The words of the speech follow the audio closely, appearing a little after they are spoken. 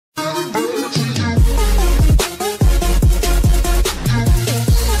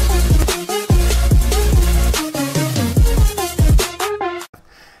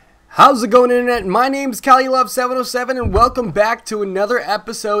How's it going, Internet? My name's CaliLove707 and welcome back to another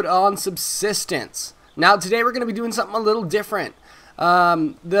episode on Subsistence. Now today we're going to be doing something a little different.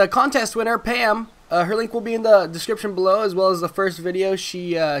 The contest winner, Pam, her link will be in the description below, as well as the first video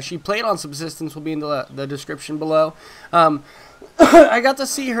she played on Subsistence will be in the description below. I got to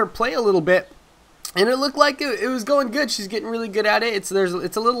see her play a little bit, and it looked like it was going good. She's getting really good at it. It's a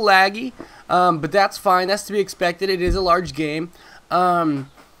little laggy, but that's fine. That's to be expected. It is a large game.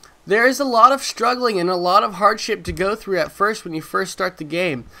 There is a lot of struggling and a lot of hardship to go through at first when you first start the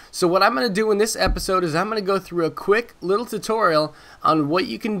game. So what I'm going to do in this episode is I'm going to go through a quick little tutorial on what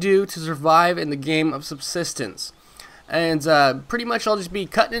you can do to survive in the game of Subsistence. And pretty much I'll just be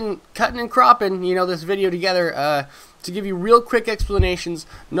cutting and cropping, this video together to give you real quick explanations.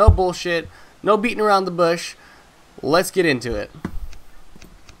 No bullshit, no beating around the bush. Let's get into it.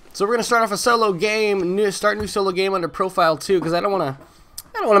 So we're going to start off a solo game, start a new solo game under Profile 2, because I don't want to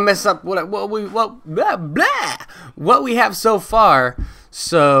mess up what we have so far.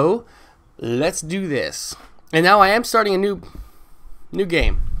 So let's do this. And now I am starting a new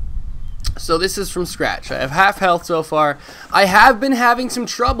game. So this is from scratch. I have half health so far. I have been having some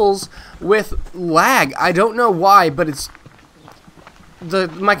troubles with lag. I don't know why, but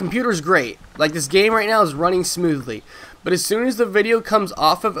my computer's great. Like, this game right now is running smoothly. But as soon as the video comes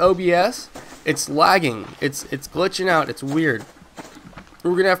off of OBS, it's lagging. It's glitching out. It's weird.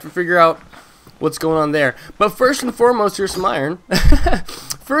 We're going to have to figure out what's going on there. But first and foremost, here's some iron.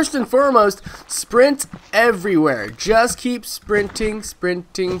 First and foremost, sprint everywhere. Just keep sprinting,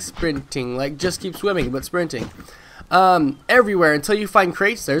 sprinting, sprinting. Like, just keep swimming, but sprinting. Everywhere until you find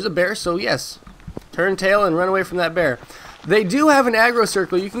crates. There's a bear, so yes. Turn tail and run away from that bear. They do have an aggro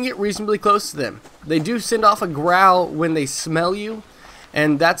circle. You can get reasonably close to them. They do send off a growl when they smell you,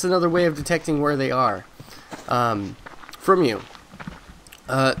 and that's another way of detecting where they are from you.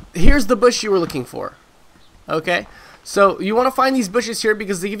 Here's the bush you were looking for. Okay, so you want to find these bushes here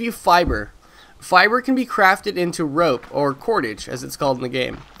because they give you fiber. Fiber can be crafted into rope, or cordage as it's called in the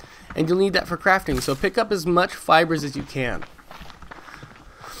game, and you'll need that for crafting, so pick up as much fibers as you can.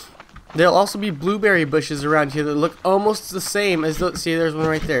 There'll also be blueberry bushes around here that look almost the same as see, there's one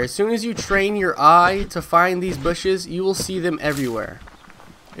right there. As soon as you train your eye to find these bushes, you will see them everywhere.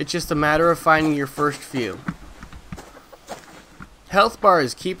 It's just a matter of finding your first few. Health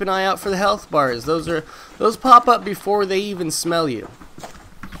bars, keep an eye out for the health bars. Those pop up before they even smell you.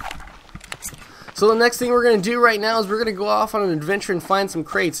 So the next thing we're going to do right now is we're going to go off on an adventure and find some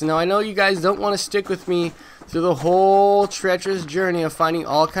crates. Now I know you guys don't want to stick with me through the whole treacherous journey of finding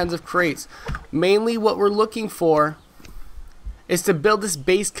all kinds of crates. Mainly what we're looking for is to build this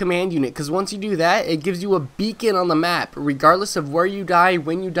base command unit, because once you do that, it gives you a beacon on the map. Regardless of where you die,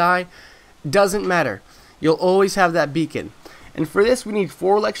 when you die, doesn't matter. You'll always have that beacon. And for this, we need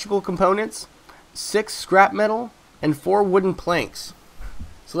 4 electrical components, 6 scrap metal, and 4 wooden planks.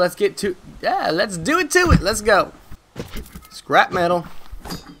 So let's get to, let's do it to it. Let's go. Scrap metal.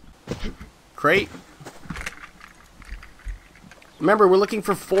 Crate. Remember, we're looking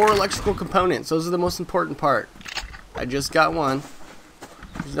for 4 electrical components. Those are the most important part. I just got one.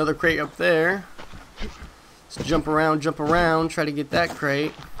 There's another crate up there. Let's jump around, try to get that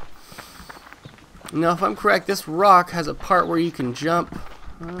crate. Now, if I'm correct, this rock has a part where you can jump.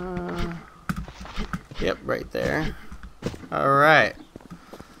 Yep, right there. Alright.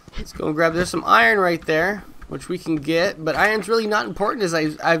 Let's go and grab, there's some iron right there, which we can get. But iron's really not important, as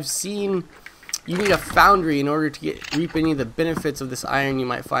I've seen you need a foundry in order to reap any of the benefits of this iron you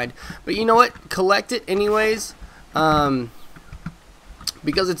might find. But you know what? Collect it anyways, because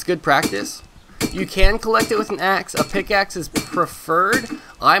it's good practice. You can collect it with an axe. A pickaxe is preferred.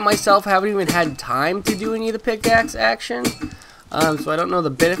 I myself haven't even had time to do any of the pickaxe action, so I don't know the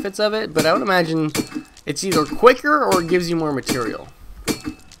benefits of it, but I would imagine it's either quicker or it gives you more material.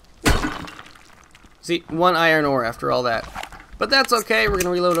 See, 1 iron ore after all that. But that's okay. We're going to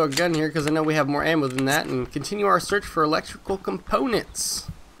reload our gun here because I know we have more ammo than that, and continue our search for electrical components.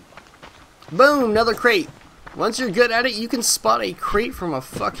 Boom, another crate. Once you're good at it, you can spot a crate from a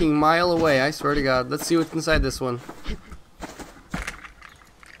fucking mile away, I swear to God. Let's see what's inside this one.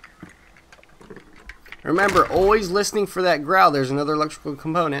 Remember, always listening for that growl. There's another electrical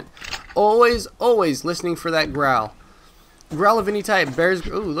component. Always, always listening for that growl. Growl of any type. Bears.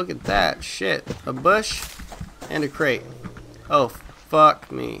 Ooh, look at that. Shit. A bush and a crate. Oh,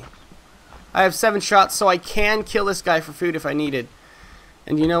 fuck me. I have 7 shots, so I can kill this guy for food if I needed.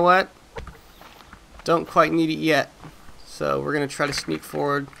 And you know what? Don't quite need it yet, so we're gonna try to sneak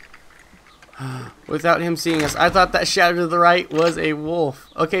forward without him seeing us. I thought that shadow to the right was a wolf.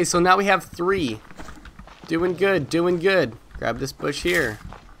 Okay, so now we have 3. Doing good, doing good. Grab this bush here.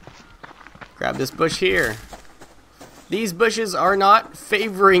 Grab this bush here. These bushes are not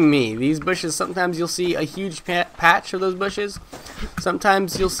favoring me. These bushes, sometimes you'll see a huge patch of those bushes.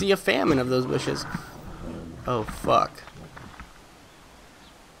 Sometimes you'll see a famine of those bushes. Oh, fuck.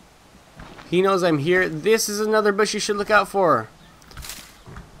 He knows I'm here. This is another bush you should look out for.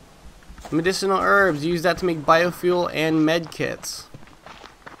 Medicinal herbs. Use that to make biofuel and med kits.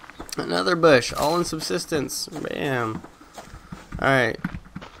 Another bush. All in subsistence. Bam. Alright.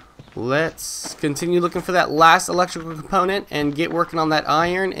 Let's continue looking for that last electrical component and get working on that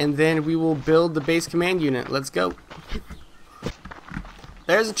iron, and then we will build the base command unit. Let's go.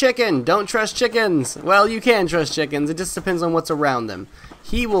 There's a chicken. Don't trust chickens. Well, you can trust chickens. It just depends on what's around them.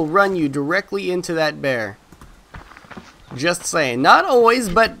 He will run you directly into that bear. Just saying. Not always,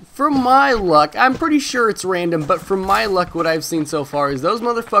 but for my luck, I'm pretty sure it's random, but for my luck, what I've seen so far is those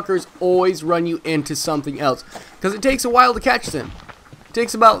motherfuckers always run you into something else, because it takes a while to catch them. It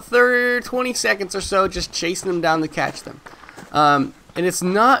takes about 20 seconds or so just chasing them down to catch them. And it's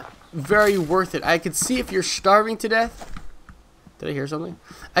not very worth it. I can see if you're starving to death. Did I hear something?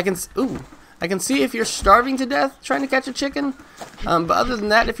 I can see if you're starving to death trying to catch a chicken. But other than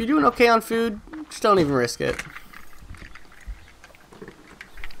that, if you're doing okay on food, just don't even risk it.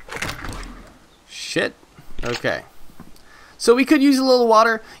 Shit. Okay. So we could use a little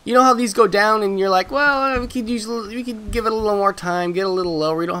water. You know how these go down and you're like, well, we could give it a little more time, get a little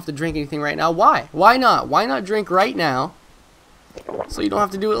lower. We don't have to drink anything right now. Why? Why not? Why not drink right now so you don't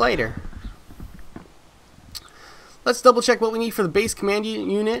have to do it later? Let's double check what we need for the base command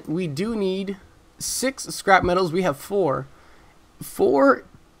unit. We do need 6 scrap metals. We have 4. 4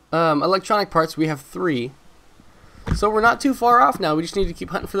 electronic parts. We have 3. So we're not too far off now. We just need to keep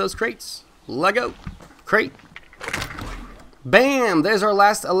hunting for those crates. Lego. Crate. Bam! There's our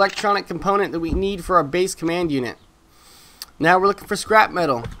last electronic component that we need for our base command unit. Now we're looking for scrap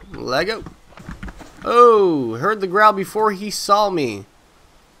metal. Lego. Oh, heard the growl before he saw me.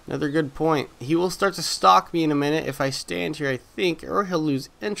 Another good point. He will start to stalk me in a minute if I stand here, I think, or he'll lose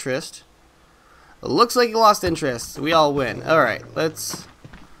interest. It looks like he lost interest. We all win. Alright, let's...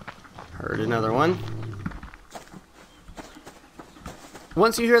 Heard another one.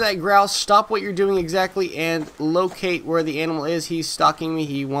 Once you hear that growl, stop what you're doing exactly and locate where the animal is. He's stalking me.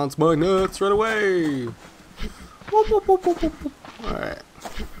 He wants my nuts right away. Alright.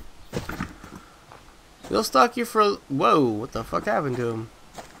 They'll stalk you for... Whoa, what the fuck happened to him?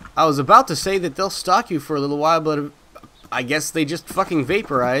 I was about to say that they'll stalk you for a little while, but I guess they just fucking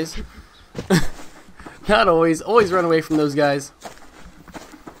vaporize. Not always. Always run away from those guys.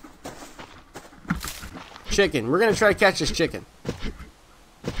 Chicken. We're going to try to catch this chicken.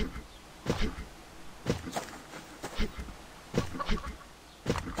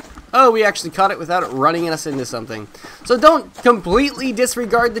 Oh, we actually caught it without it running us into something. So don't completely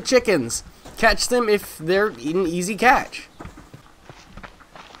disregard the chickens. Catch them if they're an easy catch.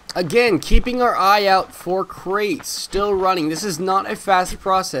 Again, keeping our eye out for crates still running. This is not a fast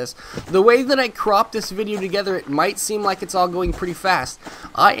process. The way that I cropped this video together, it might seem like it's all going pretty fast.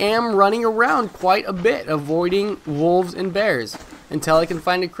 I am running around quite a bit, avoiding wolves and bears until I can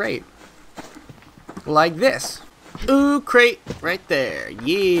find a crate. Like this. Ooh, crate right there.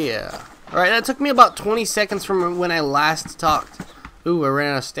 Yeah. Alright, that took me about 20 seconds from when I last talked. Ooh, I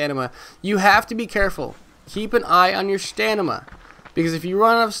ran out of stamina. You have to be careful. Keep an eye on your stamina. Because if you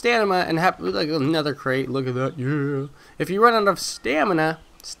run out of stamina and have like another crate, look at that, yeah. If you run out of stamina,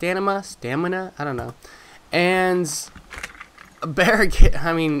 I don't know. And a bear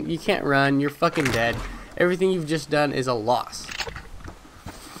I mean, you can't run, you're fucking dead. Everything you've just done is a loss.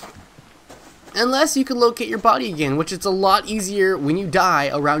 Unless you can locate your body again, which it's a lot easier when you die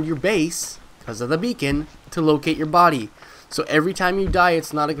around your base, because of the beacon, to locate your body. So every time you die,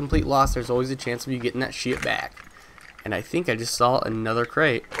 it's not a complete loss. There's always a chance of you getting that shit back. And I think I just saw another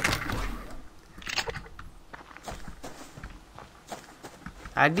crate.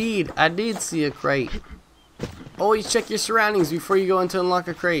 I did see a crate. Always check your surroundings before you go in to unlock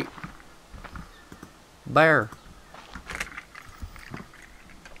a crate. Bear.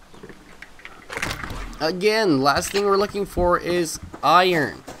 Again, last thing we're looking for is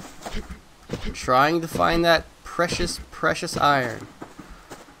iron. Trying to find that precious, precious iron.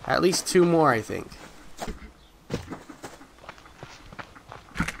 At least 2 more, I think.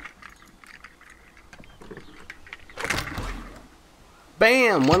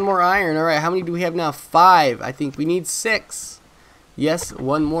 Bam! 1 more iron. Alright, how many do we have now? 5. I think we need 6. Yes,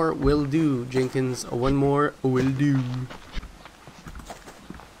 1 more will do, Jenkins. 1 more will do.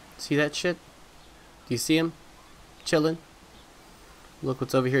 See that shit? Do you see him? Chilling? Look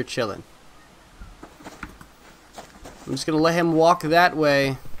what's over here chilling. I'm just going to let him walk that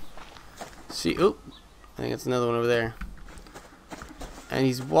way. See, oop, I think it's another one over there. And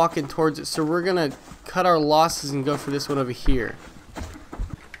he's walking towards it, so we're gonna cut our losses and go for this one over here.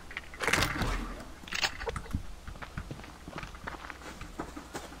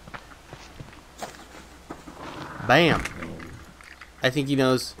 Bam. I think he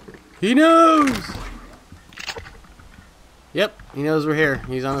knows. He knows! Yep, he knows we're here.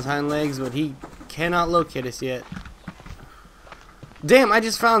 He's on his hind legs, but he cannot locate us yet. Damn, I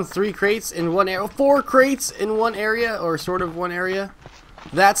just found 3 crates in one area. 4 crates in one area, or sort of one area.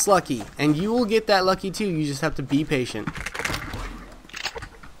 That's lucky. And you will get that lucky too. You just have to be patient.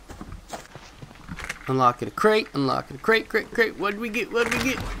 Unlocking a crate, unlocking a crate, crate. What did we get? What did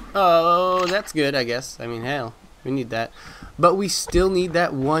we get? Oh, that's good, I guess. I mean, hell, we need that. But we still need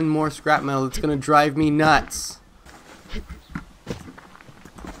that one more scrap metal. It's going to drive me nuts.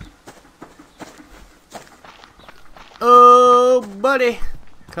 Oh, buddy.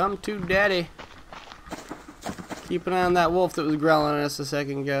 Come to daddy. Keep an eye on that wolf that was growling at us a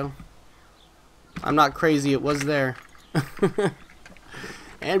second ago. I'm not crazy. It was there.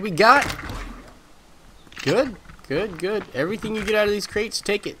 And we got... Good. Good, good. Everything you get out of these crates,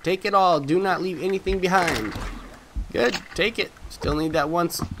 take it. Take it all. Do not leave anything behind. Good. Take it. Still need that one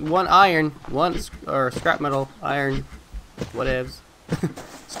iron. Or scrap metal. Iron. Whatevs.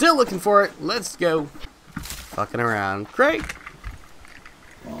 Still looking for it. Let's go. Fucking around. Crate.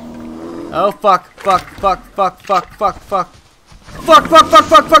 Oh, fuck. Fuck, fuck, fuck, fuck, fuck, fuck. Fuck, fuck, fuck,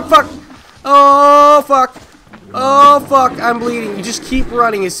 fuck, fuck, fuck. Oh, fuck. Oh, fuck. I'm bleeding. You just keep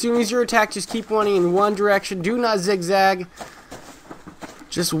running. As soon as you're attacked, just keep running in one direction. Do not zigzag.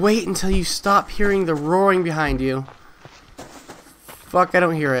 Just wait until you stop hearing the roaring behind you. Fuck, I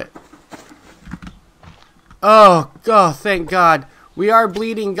don't hear it. Oh, thank God. We are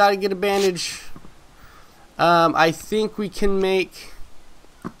bleeding. Gotta get a bandage. I think we can make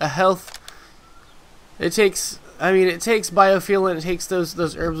a health. It takes biofuel and it takes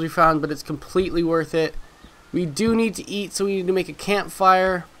those herbs we found, but it's completely worth it. We do need to eat, so we need to make a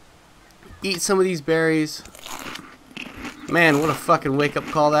campfire. Eat some of these berries. Man, what a fucking wake-up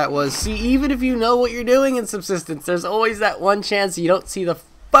call that was. See, even if you know what you're doing in subsistence, there's always that one chance you don't see the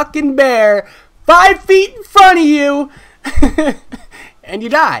fucking bear 5 feet in front of you and you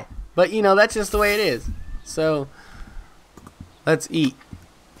die. But, you know, that's just the way it is. So, let's eat.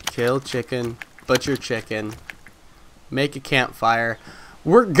 Kill chicken. Butcher chicken. Make a campfire.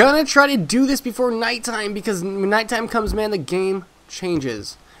 We're gonna try to do this before nighttime, because when nighttime comes, man, the game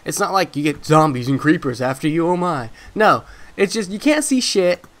changes. It's not like you get zombies and creepers after you, oh my. No, it's just you can't see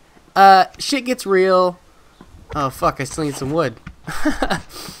shit. Shit gets real. Oh fuck, I still need some wood.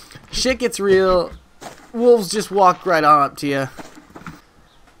 Shit gets real. Wolves just walk right on up to you.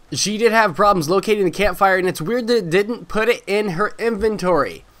 She did have problems locating the campfire, and it's weird that it didn't put it in her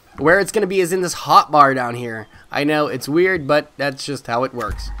inventory. Where it's going to be is in this hot bar down here. I know, it's weird, but that's just how it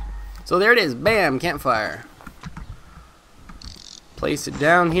works. So there it is. Bam, campfire. Place it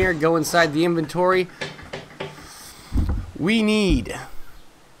down here. Go inside the inventory. We need...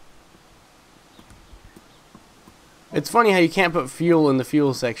 It's funny how you can't put fuel in the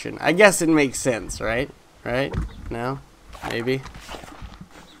fuel section. I guess it makes sense, right? Right? No? Maybe?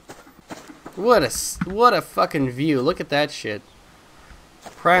 What a fucking view. Look at that shit.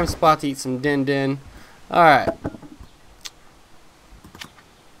 Prime spot to eat some din-din. Alright.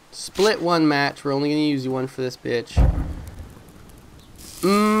 Split one match. We're only going to use one for this bitch.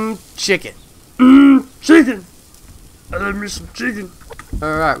 Chicken. Chicken. I love me some chicken.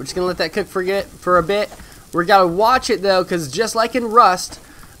 Alright, we're just going to let that cook for a bit. We got to watch it, though, because just like in Rust,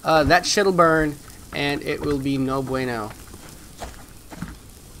 that shit'll burn, and it will be no bueno.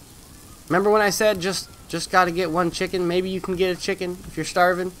 Remember when I said just got to get one chicken? Maybe you can get a chicken if you're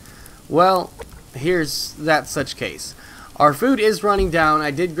starving. Well, here's that such case. Our food is running down.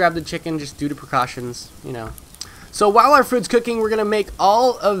 I did grab the chicken just due to precautions, you know. So while our food's cooking, we're going to make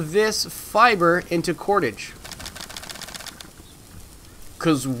all of this fiber into cordage.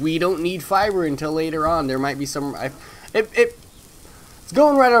 Because we don't need fiber until later on. There might be some... It's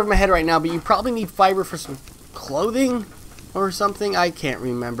going right over my head right now, but you probably need fiber for some clothing or something. I can't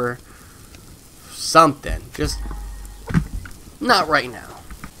remember. Something. Just not right now.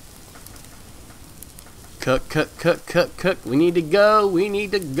 Cook, cook, cook, cook, cook. We need to go. We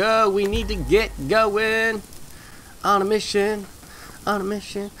need to go. We need to get going. On a mission. On a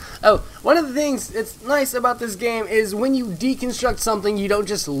mission. Oh, one of the things that's nice about this game is when you deconstruct something, you don't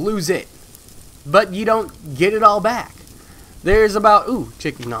just lose it. But you don't get it all back. There's about... Ooh,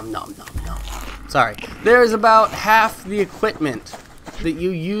 chicken. Nom, nom, nom, nom. Sorry. There's about half the equipment that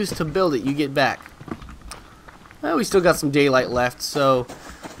you use to build it you get back. Well, we still got some daylight left, so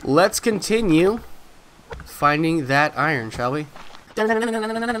let's continue finding that iron, shall we? Fucking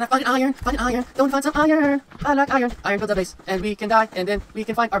iron, don't find some iron. I like iron, iron builds a base, and we can die, and then we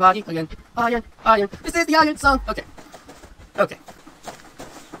can find our body again. Iron, iron, this is the iron song. Okay, okay.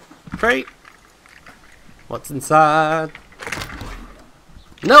 Crate. What's inside?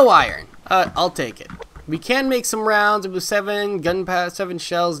 No iron. I'll take it. We can make some rounds with 7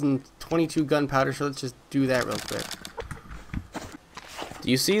 shells and 22 gunpowder. So let's just do that real quick.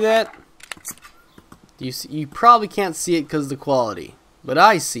 Do you see that? You probably can't see it because of the quality, but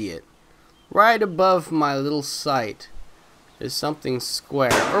I see it. Right above my little sight is something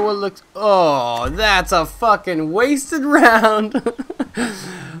square, or what looks. Oh, that's a fucking wasted round.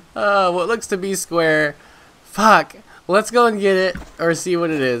 What looks to be square. Fuck. Let's go and get it, or see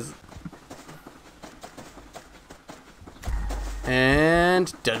what it is.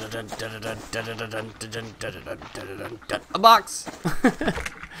 And a box.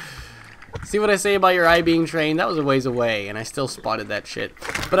 See what I say about your eye being trained? That was a ways away, and I still spotted that shit.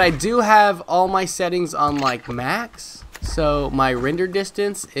 But I do have all my settings on like max, so my render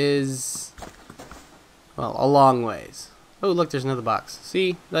distance is, well, a long ways. Oh, look, there's another box.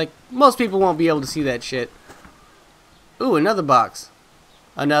 See, like most people won't be able to see that shit. Ooh, another box.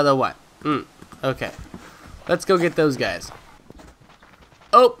 Another one. Okay, let's go get those guys.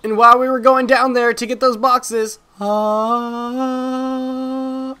 Oh, and while we were going down there to get those boxes,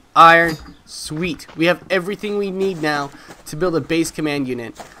 iron. Sweet. We have everything we need now to build a base command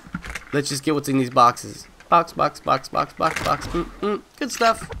unit. Let's just get what's in these boxes. Box, box, box, box, box, box. Good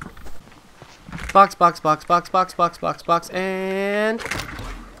stuff. Box, box, box, box, box, box, box, box, and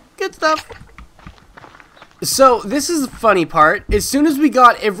good stuff. So this is the funny part. As soon as we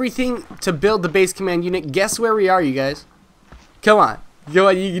got everything to build the base command unit, guess where we are, you guys? Come on. Come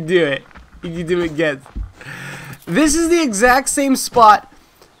on, you can do it. You can do it again. This is the exact same spot.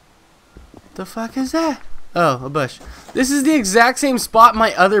 The fuck is that? Oh, a bush. This is the exact same spot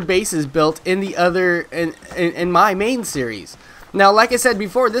my other base is built in the other in my main series. Now, like I said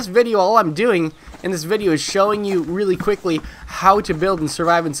before, this video, all I'm doing in this video is showing you really quickly how to build and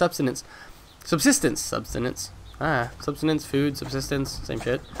survive in subsistence. Subsistence, food, subsistence, same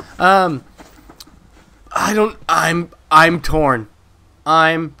shit. I'm torn.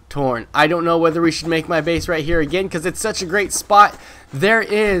 I'm torn. I don't know whether we should make my base right here again because it's such a great spot. There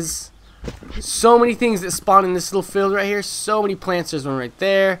is so many things that spawn in this little field right here. So many plants. There's one right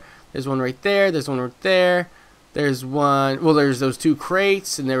there. There's one right there. There's one right there. There's one. Well, there's those 2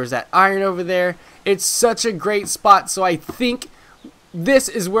 crates, and there was that iron over there. It's such a great spot. So I think this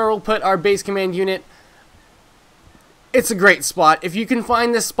is where we'll put our base command unit. It's a great spot. If you can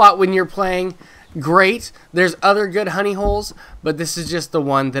find this spot when you're playing, great. There's other good honey holes, but this is just the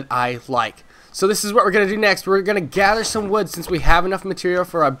one that I like. So this is what we're going to do next. We're going to gather some wood since we have enough material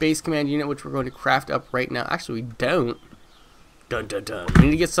for our base command unit, which we're going to craft up right now. Actually, we don't. Dun, dun, dun. We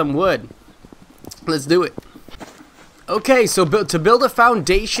need to get some wood. Let's do it. Okay, so to build a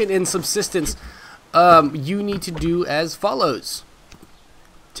foundation in subsistence, you need to do as follows.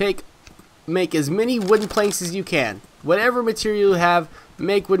 Make as many wooden planks as you can. Whatever material you have,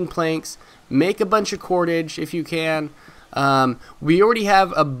 make wooden planks. Make a bunch of cordage if you can. We already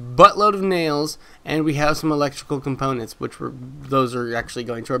have a buttload of nails, and we have some electrical components, those are actually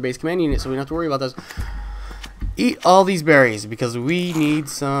going to our base command unit, so we don't have to worry about those. Eat all these berries because we need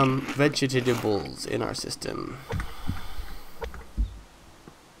some vegetables in our system.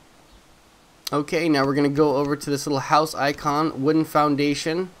 Okay, now we're going to go over to this little house icon, wooden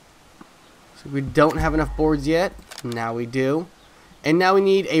foundation. So we don't have enough boards yet. Now we do. And now we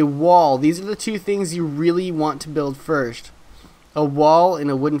need a wall. These are the 2 things you really want to build first. A wall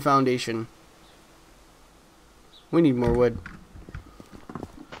and a wooden foundation. We need more wood.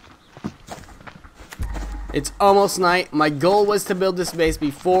 It's almost night. My goal was to build this base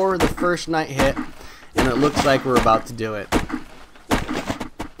before the first night hit, and it looks like we're about to do it.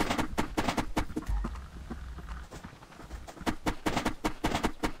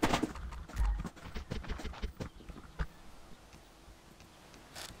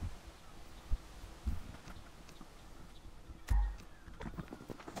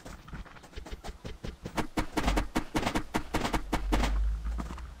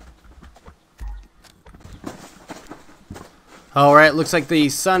 Alright, looks like the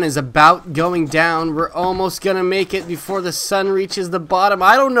sun is about going down. We're almost gonna make it before the sun reaches the bottom.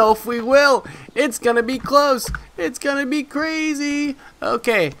 I don't know if we will. It's gonna be close. It's gonna be crazy.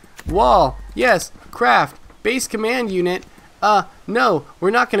 Okay, wall. Yes, craft. Base command unit. No,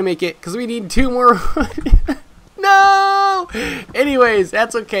 we're not gonna make it because we need 2 more. No! Anyways,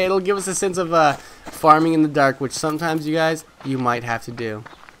 that's okay. It'll give us a sense of farming in the dark, which sometimes, you guys, you might have to do.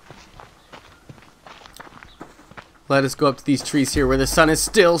 let us go up to these trees here where the sun is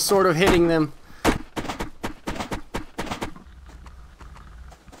still sort of hitting them.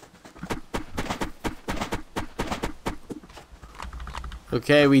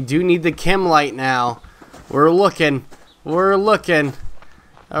 Okay, we do need the chem light now. We're looking. We're looking.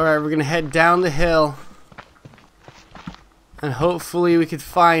 Alright, we're going to head down the hill. And hopefully we could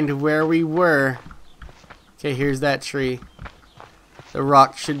find where we were. Okay, here's that tree. The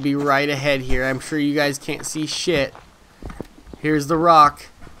rock should be right ahead here. I'm sure you guys can't see shit. Here's the rock.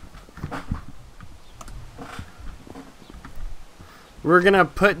 We're going to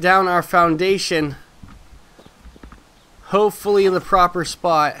put down our foundation. Hopefully in the proper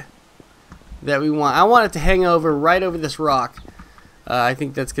spot that we want. I want it to hang over right over this rock. I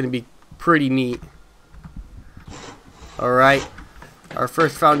think that's going to be pretty neat. Alright, our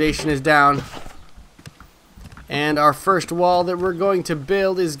first foundation is down. And our first wall that we're going to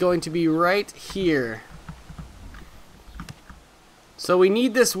build is going to be right here. So we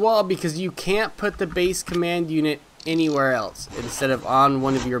need this wall because you can't put the base command unit anywhere else instead of on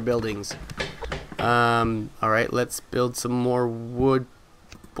one of your buildings. Alright, let's build some more wood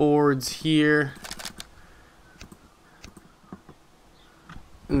boards here.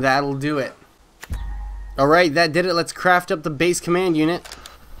 And that'll do it. Alright, that did it. Let's craft up the base command unit.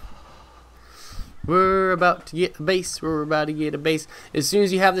 We're about to get a base. We're about to get a base. As soon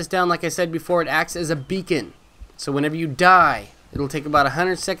as you have this down, like I said before, it acts as a beacon. So whenever you die, it'll take about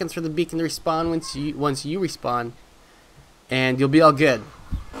 100 seconds for the beacon to respawn once you respawn. And you'll be all good.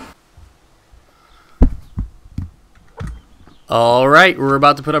 Alright, we're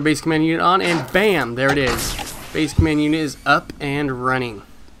about to put our base command unit on, and bam, there it is. Base command unit is up and running.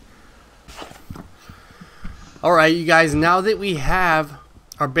 Alright, you guys, now that we have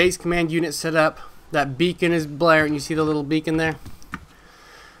our base command unit set up, that beacon is blaring. You see the little beacon there?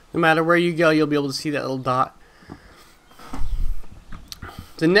 No matter where you go, you'll be able to see that little dot.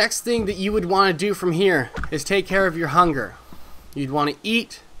 The next thing that you would want to do from here is take care of your hunger. You'd want to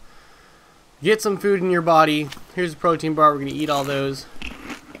eat. Get some food in your body. Here's a protein bar. We're going to eat all those.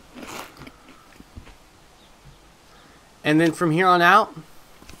 And then from here on out,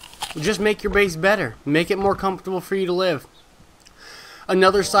 just make your base better. Make it more comfortable for you to live.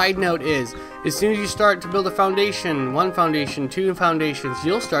 Another side note is, as soon as you start to build a foundation, 1 foundation, 2 foundations,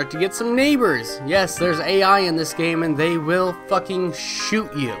 you'll start to get some neighbors. Yes, there's AI in this game and they will fucking shoot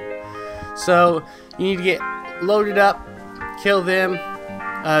you. So, you need to get loaded up, kill them.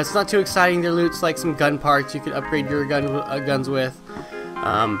 It's not too exciting. Their loot's like some gun parts you can upgrade your guns with,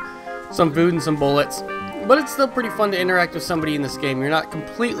 some food and some bullets. But it's still pretty fun to interact with somebody in this game. You're not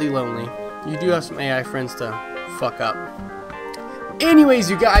completely lonely. You do have some AI friends to fuck up. Anyways,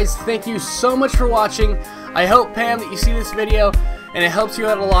 you guys, thank you so much for watching. I hope, Pam, that you see this video and it helps you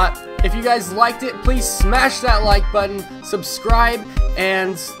out a lot. If you guys liked it, please smash that like button, subscribe,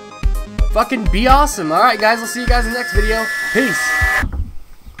 and fucking be awesome. Alright, guys, I'll see you guys in the next video. Peace.